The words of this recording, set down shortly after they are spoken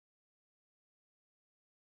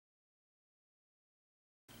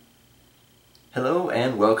Hello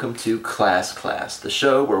and welcome to Class, the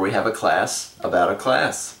show where we have a class about a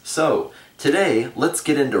class. So, today, let's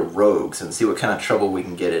get into rogues and see what kind of trouble we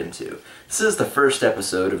can get into. This is the first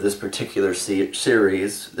episode of this particular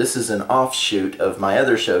series. This is an offshoot of my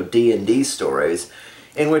other show, D&D Stories,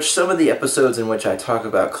 in which some of the episodes in which I talk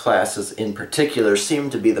about classes in particular seem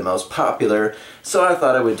to be the most popular, so I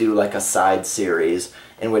thought I would do like a side series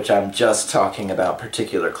in which I'm just talking about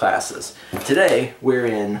particular classes. Today, we're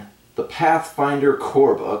in the Pathfinder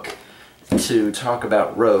core book to talk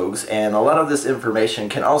about rogues, and a lot of this information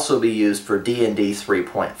can also be used for D&D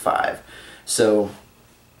 3.5. So,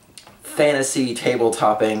 fantasy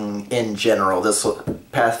tabletopping in general, this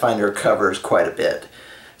Pathfinder covers quite a bit.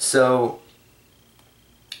 So,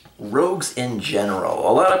 rogues in general,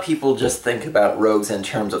 a lot of people just think about rogues in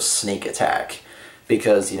terms of sneak attack,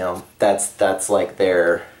 because, you know, that's like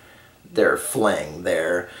their fling,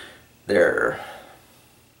 their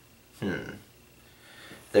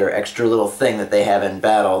extra little thing that they have in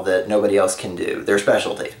battle that nobody else can do. Their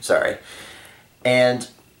specialty, sorry. And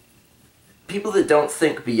people that don't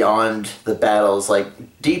think beyond the battles, like,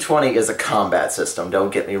 D20 is a combat system,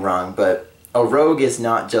 don't get me wrong, but a rogue is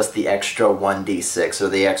not just the extra 1d6 or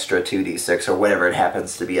the extra 2d6 or whatever it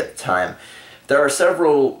happens to be at the time. There are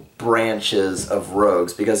several branches of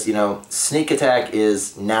rogues because, you know, sneak attack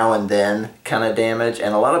is now and then kind of damage,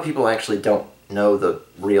 and a lot of people actually don't know the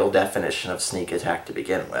real definition of sneak attack to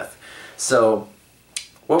begin with. So,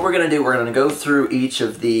 what we're going to do, we're going to go through each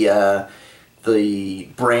of the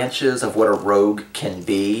branches of what a rogue can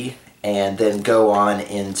be, and then go on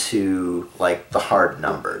into, like, the hard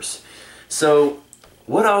numbers. So,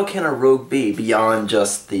 what all can a rogue be beyond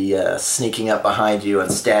just the sneaking up behind you and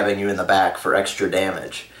stabbing you in the back for extra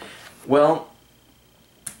damage? Well,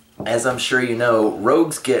 as I'm sure you know,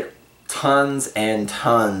 rogues get tons and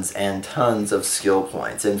tons and tons of skill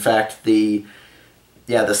points. In fact, the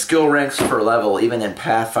skill ranks per level, even in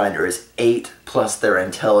Pathfinder, is 8 plus their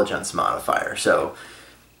intelligence modifier. So,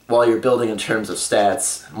 while you're building in terms of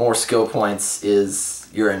stats, more skill points is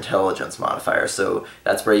your intelligence modifier, so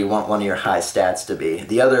that's where you want one of your high stats to be.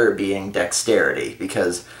 The other being dexterity,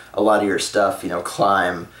 because a lot of your stuff, you know,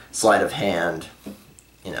 climb, sleight of hand,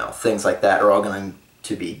 you know, things like that are all going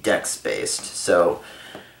to be dex-based. So,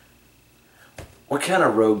 what kind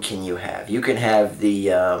of rogue can you have? You can have the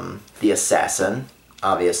assassin,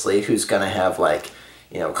 obviously, who's going to have, like,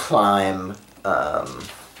 you know, climb,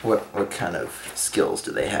 what kind of skills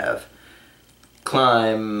do they have?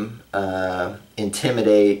 Climb,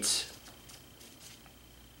 intimidate,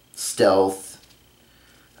 stealth,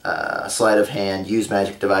 sleight of hand, use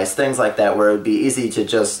magic device, things like that, where it would be easy to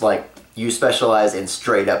just, like, you specialize in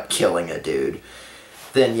straight up killing a dude.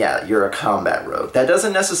 Then yeah, you're a combat rogue. That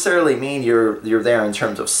doesn't necessarily mean you're there in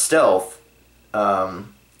terms of stealth.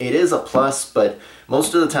 It is a plus, but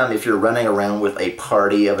most of the time if you're running around with a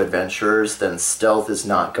party of adventurers, then stealth is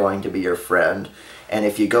not going to be your friend. And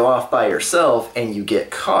if you go off by yourself and you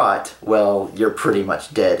get caught, well, you're pretty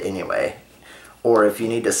much dead anyway. Or if you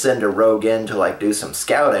need to send a rogue in to, like, do some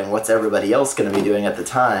scouting, what's everybody else going to be doing at the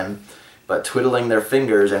time but twiddling their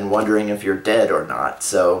fingers and wondering if you're dead or not?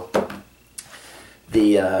 So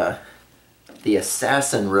the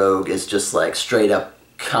assassin rogue is just, like, straight up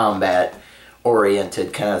combat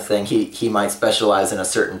oriented kind of thing. He might specialize in a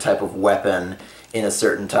certain type of weapon, in a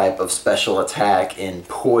certain type of special attack, in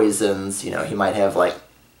poisons. You know, he might have, like,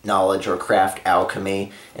 knowledge or craft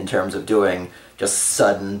alchemy in terms of doing just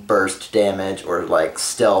sudden burst damage, or, like,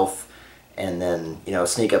 stealth, and then, you know,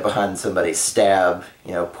 sneak up behind somebody, stab,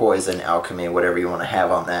 you know, poison, alchemy, whatever you want to have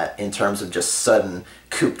on that, in terms of just sudden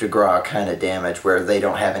coup de grace kind of damage where they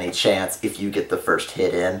don't have any chance if you get the first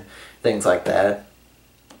hit in, things like that.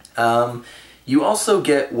 You also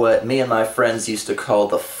get what me and my friends used to call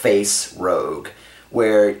the face rogue,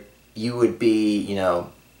 where you would be, you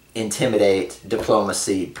know, intimidate,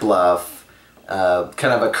 diplomacy, bluff,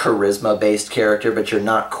 kind of a charisma-based character, but you're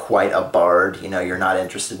not quite a bard. You know, you're not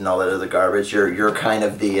interested in all that other garbage. You're kind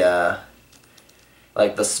of the,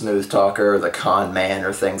 like, the smooth talker, or the con man,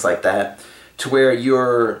 or things like that, to where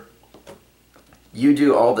you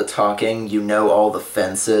do all the talking, you know all the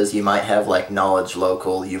fences, you might have, like, knowledge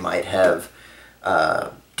local, you might have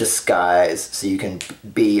disguise, so you can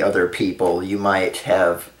be other people, you might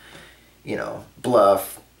have, you know,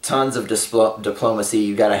 bluff, tons of diplomacy,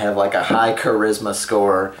 you gotta have, like, a high charisma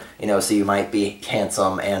score, you know, so you might be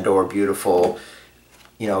handsome and or beautiful,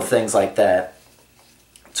 you know, things like that,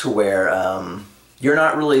 to where you're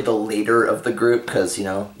not really the leader of the group, because, you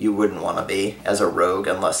know, you wouldn't want to be as a rogue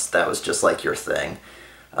unless that was just, like, your thing.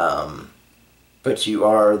 But you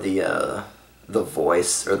are the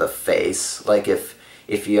voice or the face. Like, if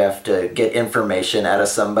if you have to get information out of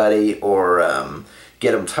somebody or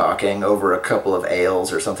get them talking over a couple of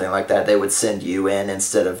ales or something like that, they would send you in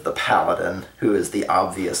instead of the paladin, who is the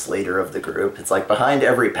obvious leader of the group. It's like behind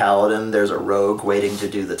every paladin there's a rogue waiting to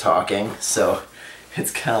do the talking, so it's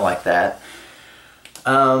kind of like that.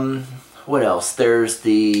 What else? There's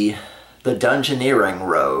the dungeoneering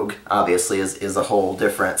rogue, obviously, is a whole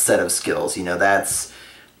different set of skills. You know, that's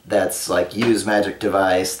like use magic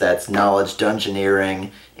device, that's knowledge dungeoneering,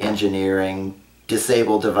 engineering,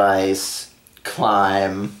 disable device,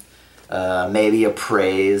 climb, maybe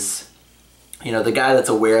appraise. You know, the guy that's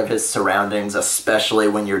aware of his surroundings, especially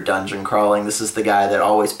when you're dungeon crawling. This is the guy that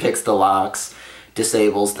always picks the locks,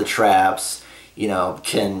 disables the traps, you know,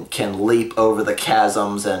 can leap over the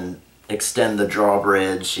chasms and extend the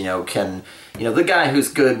drawbridge, you know, the guy who's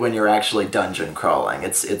good when you're actually dungeon crawling.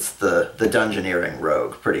 It's the dungeoneering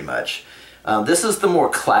rogue, pretty much. This is the more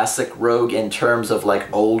classic rogue in terms of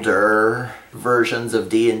like older versions of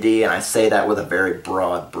D&D, and I say that with a very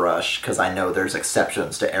broad brush because I know there's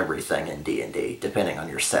exceptions to everything in D&D, depending on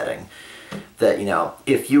your setting. That, you know,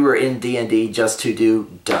 if you were in D&D just to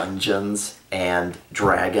do Dungeons and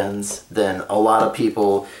Dragons, then a lot of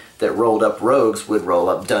people that rolled up rogues would roll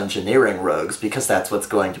up dungeoneering rogues because that's what's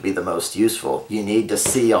going to be the most useful. You need to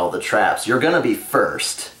see all the traps. You're going to be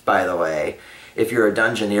first, by the way, if you're a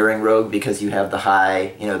dungeoneering rogue, because you have the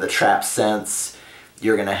high, you know, the trap sense.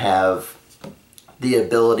 You're going to have the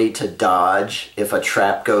ability to dodge if a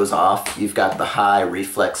trap goes off. You've got the high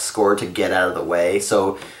reflex score to get out of the way.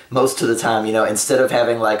 So most of the time, you know, instead of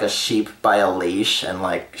having like a sheep by a leash and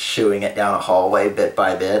like shooing it down a hallway bit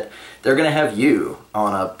by bit, they're going to have you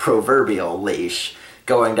on a proverbial leash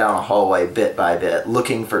going down a hallway bit by bit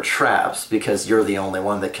looking for traps because you're the only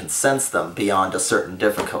one that can sense them beyond a certain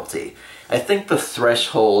difficulty. I think the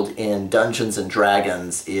threshold in Dungeons and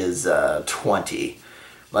Dragons is 20.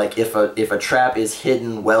 Like if a trap is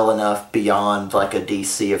hidden well enough beyond like a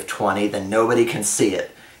DC of 20, then nobody can see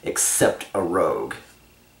it except a rogue.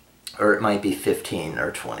 Or it might be 15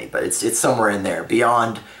 or 20, but it's somewhere in there.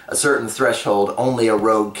 Beyond a certain threshold, only a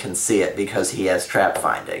rogue can see it because he has trap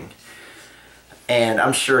finding. And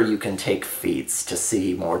I'm sure you can take feats to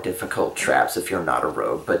see more difficult traps if you're not a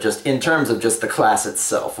rogue, but just in terms of just the class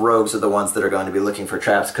itself, rogues are the ones that are going to be looking for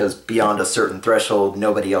traps because beyond a certain threshold,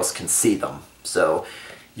 nobody else can see them. So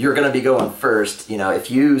you're going to be going first. You know, if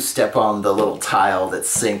you step on the little tile that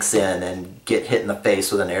sinks in and get hit in the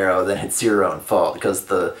face with an arrow, then it's your own fault because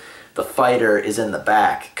the fighter is in the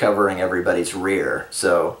back covering everybody's rear.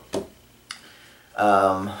 So,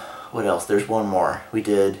 what else? There's one more. We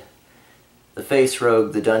did the face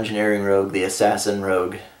rogue, the dungeoneering rogue, the assassin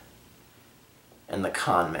rogue, and the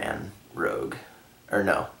con man rogue. Or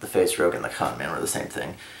no, the face rogue and the con man were the same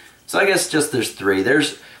thing. So I guess just there's three.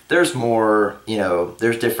 There's more, you know,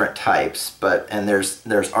 there's different types, and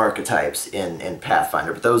there's archetypes in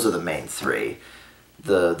Pathfinder, but those are the main three.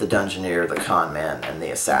 The dungeoneer, the con man, and the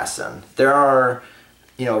assassin. There are,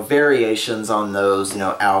 you know, variations on those, you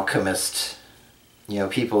know, alchemist, you know,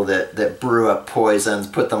 people that brew up poisons,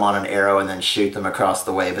 put them on an arrow, and then shoot them across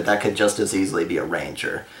the way, but that could just as easily be a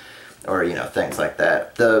ranger, or, you know, things like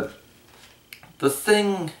that.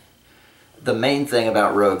 The main thing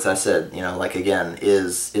about rogues, I said, you know, like again,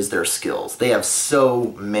 is their skills. They have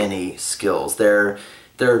so many skills. They're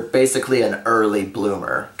basically an early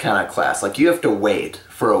bloomer kind of class. Like, you have to wait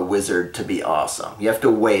for a wizard to be awesome. You have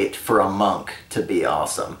to wait for a monk to be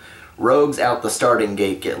awesome. Rogues out the starting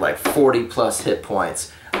gate get like 40 plus hit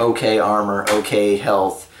points, okay armor, okay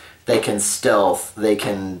health, they can stealth, they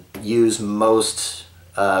can use most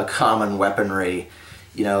common weaponry.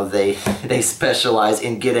 You know, they specialize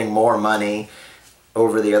in getting more money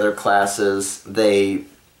over the other classes. They,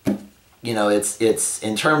 you know, it's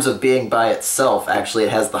in terms of being by itself, actually it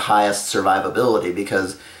has the highest survivability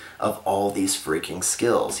because of all these freaking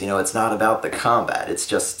skills. You know, it's not about the combat, it's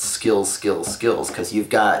just skills, because you've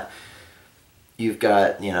got,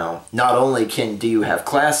 you know, not only do you have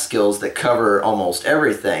class skills that cover almost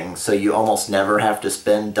everything, so you almost never have to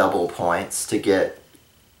spend double points to get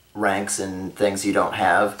ranks and things you don't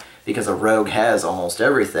have, because a rogue has almost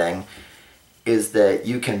everything, is that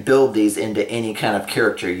you can build these into any kind of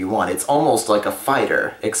character you want. It's almost like a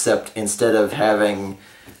fighter, except instead of having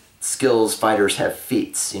skills, fighters have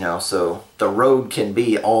feats, you know, so the rogue can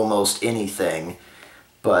be almost anything,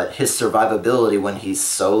 but his survivability when he's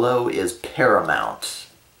solo is paramount,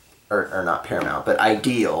 or not paramount, but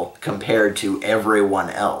ideal compared to everyone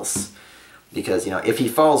else. Because, you know, if he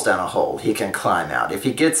falls down a hole, he can climb out. If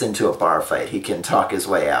he gets into a bar fight, he can talk his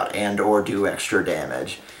way out and or do extra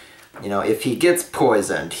damage. You know, if he gets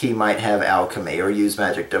poisoned, he might have alchemy or use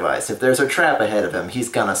magic device. If there's a trap ahead of him, he's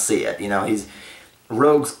gonna see it. You know,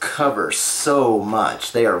 rogues cover so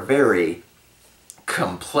much. They are very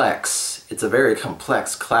complex. It's a very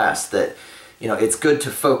complex class that, you know, it's good to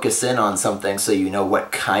focus in on something so you know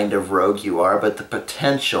what kind of rogue you are, but the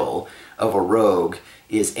potential of a rogue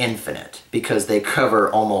is infinite because they cover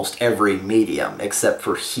almost every medium except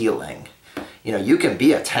for healing. You know, you can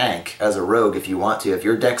be a tank as a rogue if you want to. If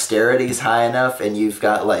your dexterity is high enough and you've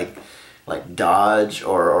got like dodge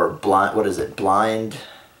or blind, what is it, blind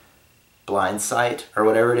sight or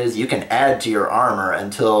whatever it is, you can add to your armor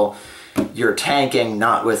until you're tanking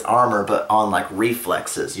not with armor but on like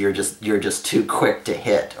reflexes. You're just too quick to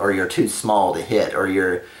hit, or you're too small to hit,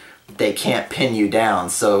 or they can't pin you down,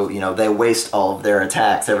 so you know they waste all of their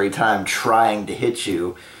attacks every time trying to hit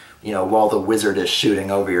you, you know, while the wizard is shooting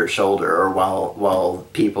over your shoulder, or while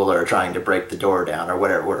people are trying to break the door down, or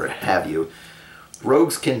whatever have you.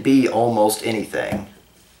 Rogues can be almost anything.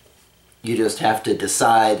 You just have to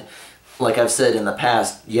decide, like I've said in the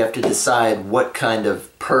past, you have to decide what kind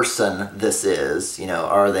of person this is. You know,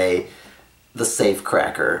 are they the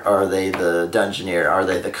safecracker? Are they the dungeoneer? Are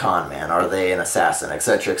they the con man? Are they an assassin?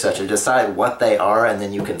 Etc., etc. Decide what they are, and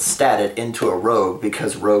then you can stat it into a rogue,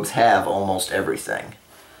 because rogues have almost everything.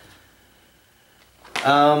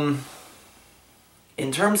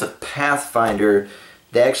 In terms of Pathfinder,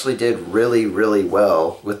 they actually did really, really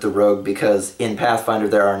well with the rogue, because in Pathfinder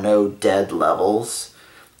there are no dead levels.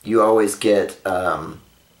 You always get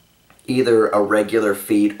either a regular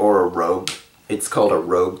feat or a rogue. It's called a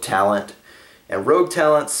rogue talent. And rogue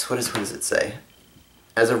talents, what does it say?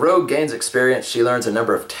 As a rogue gains experience, she learns a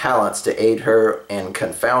number of talents to aid her and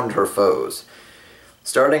confound her foes.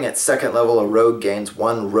 Starting at 2nd level, a rogue gains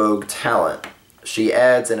 1 rogue talent. She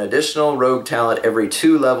adds an additional rogue talent every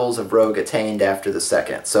 2 levels of rogue attained after the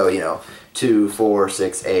 2nd. So, you know, 2, 4,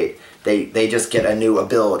 6, 8. They just get a new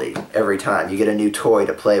ability every time. You get a new toy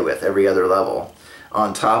to play with every other level.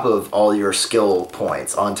 On top of all your skill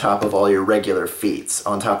points, on top of all your regular feats,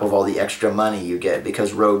 on top of all the extra money you get,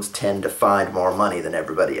 because rogues tend to find more money than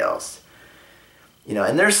everybody else. You know,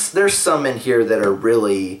 and there's some in here that are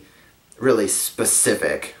really, really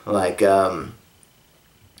specific, like the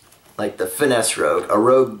finesse rogue. A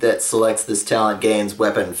rogue that selects this talent gains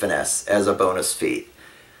weapon finesse as a bonus feat.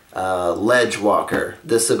 Ledge walker.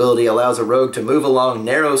 This ability allows a rogue to move along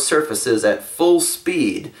narrow surfaces at full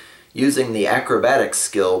speed using the acrobatics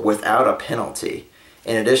skill without a penalty.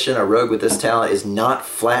 In addition, a rogue with this talent is not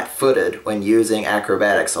flat-footed when using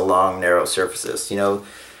acrobatics along narrow surfaces. You know,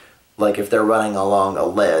 like if they're running along a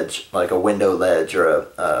ledge, like a window ledge or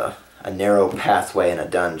a narrow pathway in a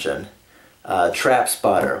dungeon. Trap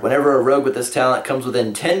spotter. Whenever a rogue with this talent comes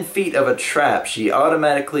within 10 feet of a trap, she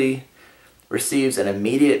automatically receives an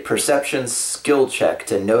immediate perception skill check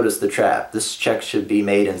to notice the trap. This check should be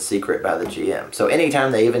made in secret by the GM. So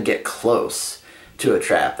anytime they even get close to a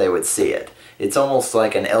trap, they would see it. It's almost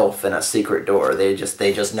like an elf in a secret door. They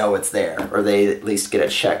just know it's there, or they at least get a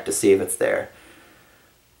check to see if it's there.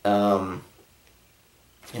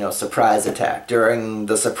 You know, surprise attack. During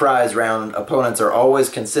the surprise round, opponents are always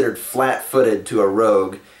considered flat-footed to a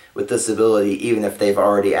rogue with this ability, even if they've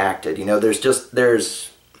already acted. You know, there's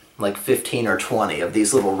like 15 or 20 of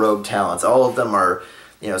these little rogue talents. All of them are,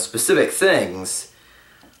 you know, specific things,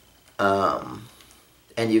 and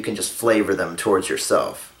you can just flavor them towards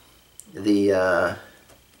yourself. The,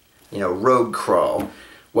 you know, rogue crawl.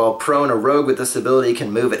 While prone, a rogue with this ability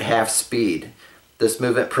can move at half speed. This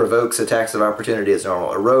movement provokes attacks of opportunity as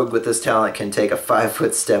normal. A rogue with this talent can take a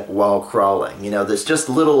 5-foot step while crawling. You know, there's just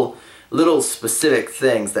little specific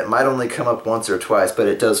things that might only come up once or twice, but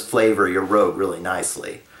it does flavor your rogue really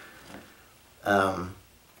nicely. And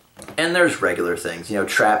there's regular things, you know,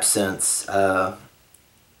 trap sense. A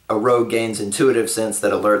rogue gains intuitive sense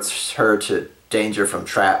that alerts her to danger from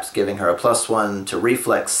traps, giving her a +1 to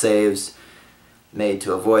reflex saves made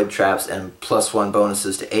to avoid traps, and +1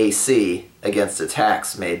 bonuses to AC against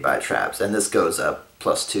attacks made by traps. And this goes up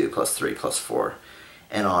 +2, +3, +4,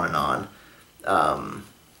 and on and on.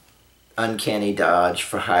 Uncanny dodge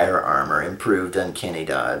for higher armor, improved uncanny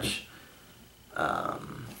dodge.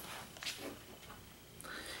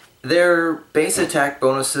 Their base attack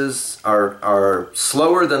bonuses are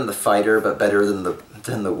slower than the fighter, but better than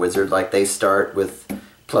the wizard. Like, they start with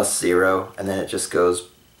 +0, and then it just goes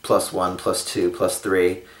 +1, +2,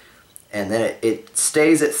 +3, and then it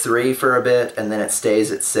stays at 3 for a bit, and then it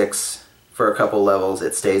stays at 6 for a couple levels.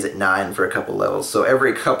 It stays at 9 for a couple levels. So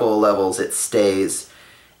every couple of levels, it stays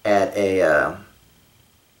at a,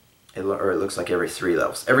 or it looks like every 3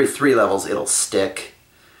 levels. Every 3 levels, it'll stick.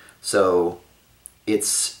 So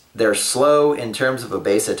it's they're slow in terms of a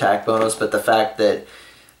base attack bonus, but the fact that,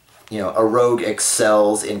 you know, a rogue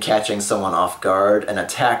excels in catching someone off guard, an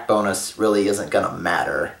attack bonus really isn't going to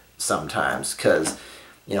matter sometimes, because,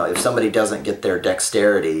 you know, if somebody doesn't get their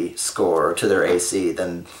dexterity score to their AC,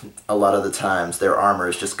 then a lot of the times their armor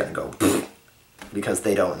is just going to go because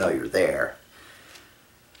they don't know you're there.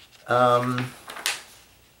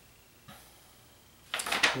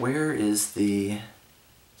 Where is the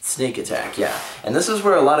sneak attack? Yeah, and this is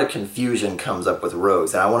where a lot of confusion comes up with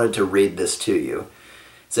rogues, and I wanted to read this to you.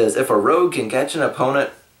 It says, if a rogue can catch an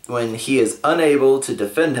opponent when he is unable to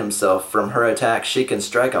defend himself from her attack, she can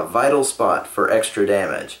strike a vital spot for extra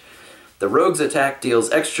damage. The rogue's attack deals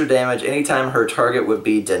extra damage anytime her target would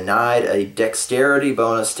be denied a dexterity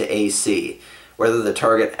bonus to AC, whether the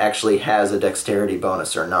target actually has a dexterity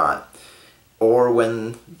bonus or not, or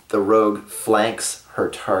when the rogue flanks her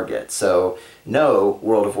target. So, no,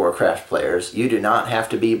 World of Warcraft players, you do not have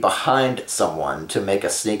to be behind someone to make a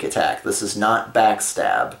sneak attack. This is not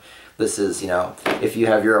backstab. This is, you know, if you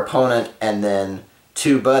have your opponent and then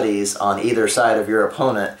two buddies on either side of your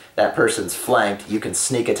opponent, that person's flanked, you can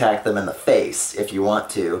sneak attack them in the face if you want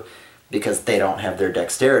to, because they don't have their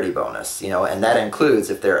dexterity bonus, you know, and that includes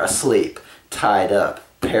if they're asleep, tied up,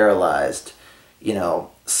 paralyzed, you know,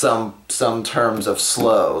 some terms of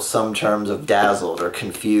slow, some terms of dazzled or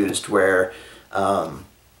confused, where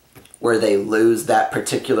they lose that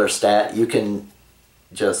particular stat. You can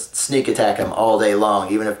just sneak attack them all day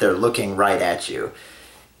long, even if they're looking right at you.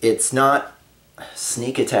 It's not...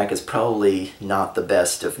 Sneak attack is probably not the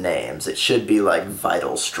best of names. It should be like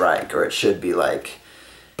Vital Strike, or it should be like,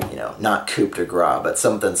 you know, not coup de grace, but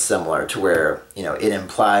something similar to where, you know, it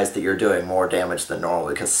implies that you're doing more damage than normal,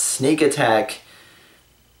 because sneak attack,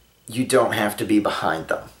 you don't have to be behind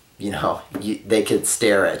them. You know, they could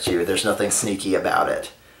stare at you. There's nothing sneaky about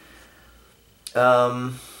it.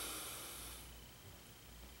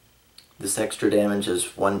 This extra damage is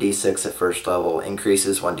 1d6 at first level,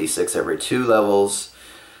 increases 1d6 every 2 levels.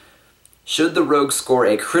 Should the rogue score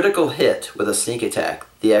a critical hit with a sneak attack,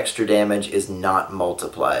 the extra damage is not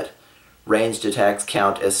multiplied. Ranged attacks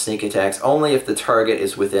count as sneak attacks only if the target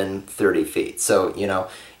is within 30 feet. So, you know,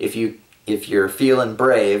 if you're feeling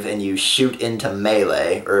brave and you shoot into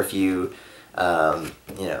melee, or if you,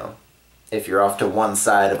 you know, if you're off to one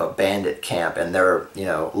side of a bandit camp and they're, you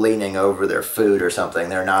know, leaning over their food or something,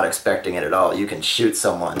 they're not expecting it at all, you can shoot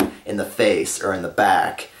someone in the face or in the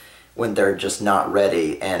back when they're just not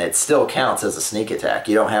ready, and it still counts as a sneak attack.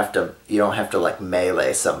 You don't have to like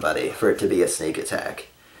melee somebody for it to be a sneak attack.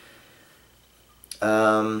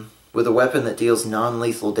 With a weapon that deals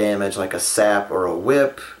non-lethal damage like a sap or a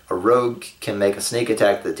whip, a rogue can make a sneak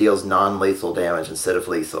attack that deals non-lethal damage instead of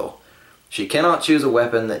lethal. She cannot choose a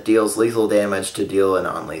weapon that deals lethal damage to deal a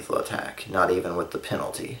non-lethal attack, not even with the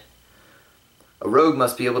penalty. A rogue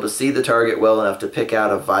must be able to see the target well enough to pick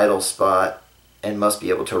out a vital spot and must be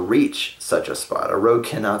able to reach such a spot. A rogue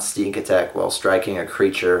cannot sneak attack while striking a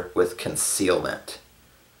creature with concealment.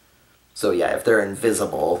 So yeah, if they're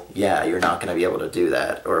invisible, yeah, you're not going to be able to do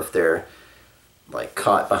that. Or if they're like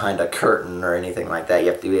caught behind a curtain or anything like that, you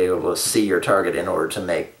have to be able to see your target in order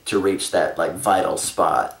to reach that like vital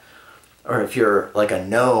spot. Or if you're like a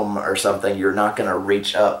gnome or something, you're not going to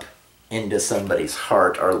reach up into somebody's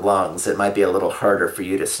heart or lungs. It might be a little harder for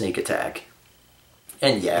you to sneak attack.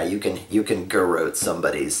 And yeah, you can garrote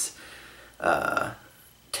somebody's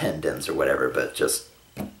tendons or whatever, but just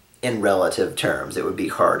in relative terms, it would be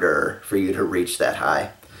harder for you to reach that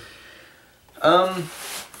high.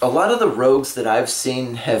 A lot of the rogues that I've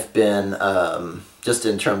seen have been, just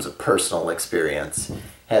in terms of personal experience,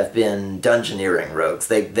 have been dungeoneering rogues.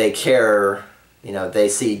 They care, you know, they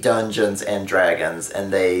see dungeons and dragons,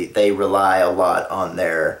 and they rely a lot on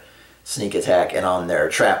their sneak attack and on their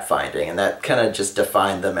trap finding, and that kind of just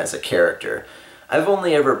defined them as a character. I've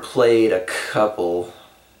only ever played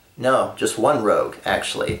just one rogue,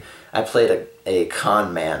 actually. I played a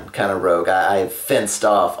con man kind of rogue. I fenced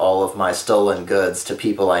off all of my stolen goods to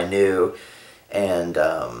people I knew, and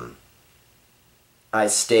I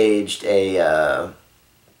staged a,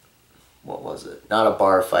 what was it? Not a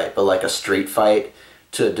bar fight, but like a street fight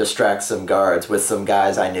to distract some guards with some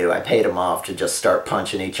guys I knew. I paid them off to just start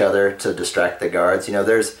punching each other to distract the guards. You know,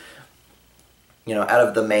 there's, you know, out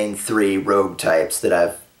of the main 3 rogue types that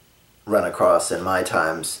I've run across in my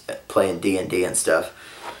times playing D&D and stuff,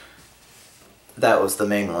 that was the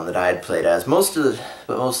main one that I had played as. Most of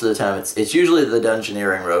the time it's usually the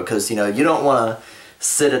dungeoneering rogue, because, you know, you don't want to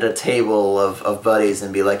sit at a table of buddies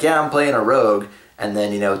and be like, yeah, I'm playing a rogue, and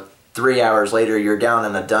then, you know, 3 hours later you're down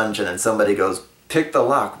in a dungeon and somebody goes, pick the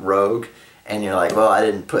lock, rogue, and you're like, well, I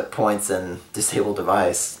didn't put points in disable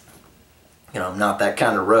device. I'm not that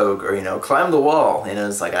kind of rogue, or, climb the wall.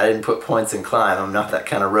 It's like, I didn't put points in climb, I'm not that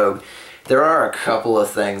kind of rogue. There are a couple of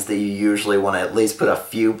things that you usually want to at least put a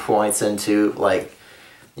few points into, like,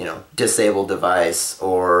 disable device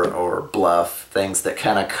or bluff, things that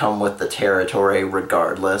kind of come with the territory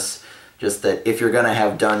regardless. Just that if you're going to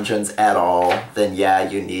have dungeons at all, then yeah,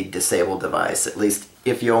 you need disable device. At least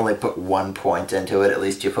if you only put 1 point into it, at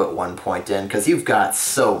least you put 1 point in, because you've got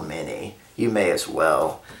so many. You may as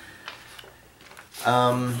well.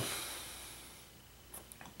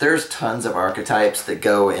 There's tons of archetypes that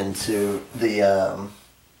go into the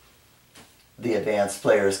Advanced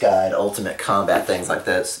Player's Guide, Ultimate Combat, things like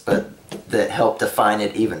this, but that help define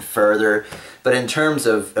it even further. But in terms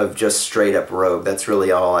of just straight up rogue, that's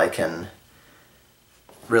really all I can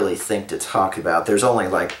really think to talk about. There's only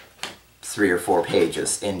like 3 or 4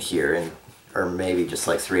 pages in here, or maybe just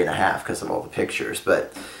like 3.5 because of all the pictures,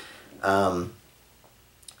 but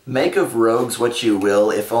make of rogues what you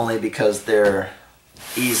will, if only because they're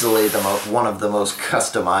easily one of the most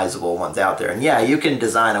customizable ones out there. And yeah, you can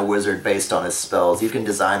design a wizard based on his spells, you can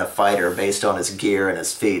design a fighter based on his gear and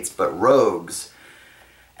his feats, but rogues,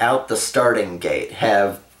 out the starting gate,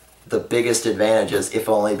 have the biggest advantages, if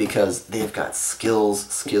only because they've got skills,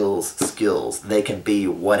 skills, skills. They can be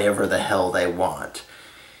whatever the hell they want.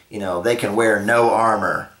 They can wear no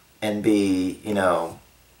armor and be,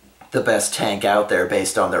 the best tank out there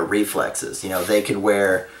based on their reflexes. They could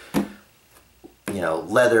wear,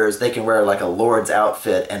 leathers. They can wear like a lord's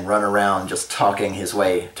outfit and run around just talking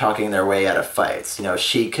their way out of fights.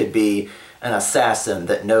 She could be an assassin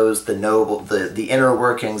that knows the inner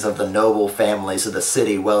workings of the noble families of the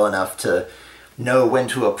city well enough to know when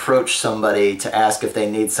to approach somebody to ask if they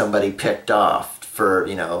need somebody picked off for,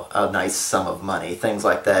 a nice sum of money, things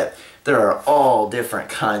like that. There are all different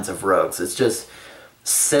kinds of rogues. It's just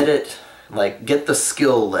get the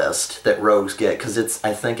skill list that rogues get, because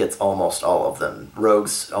I think it's almost all of them.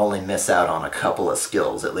 Rogues only miss out on a couple of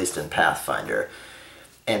skills, at least in Pathfinder.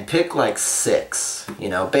 And pick like 6,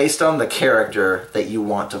 based on the character that you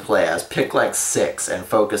want to play as. Pick like 6 and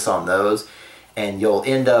focus on those, and you'll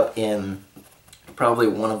end up in probably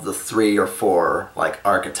one of the 3 or 4 like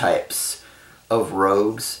archetypes of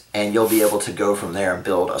rogues, and you'll be able to go from there and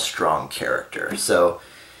build a strong character. So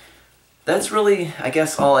that's really, I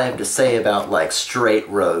guess, all I have to say about like straight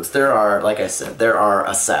rogues. There are, like I said, there are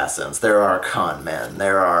assassins, there are con men,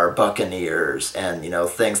 there are buccaneers, and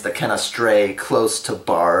things that kind of stray close to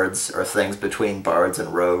bards, or things between bards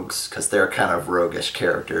and rogues, because they're kind of roguish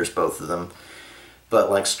characters, both of them.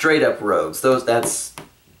 But like straight up rogues, that's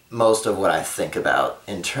most of what I think about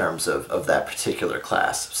in terms of that particular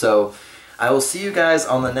class. So I will see you guys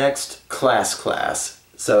on the next class.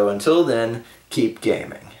 So until then, keep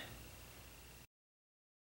gaming.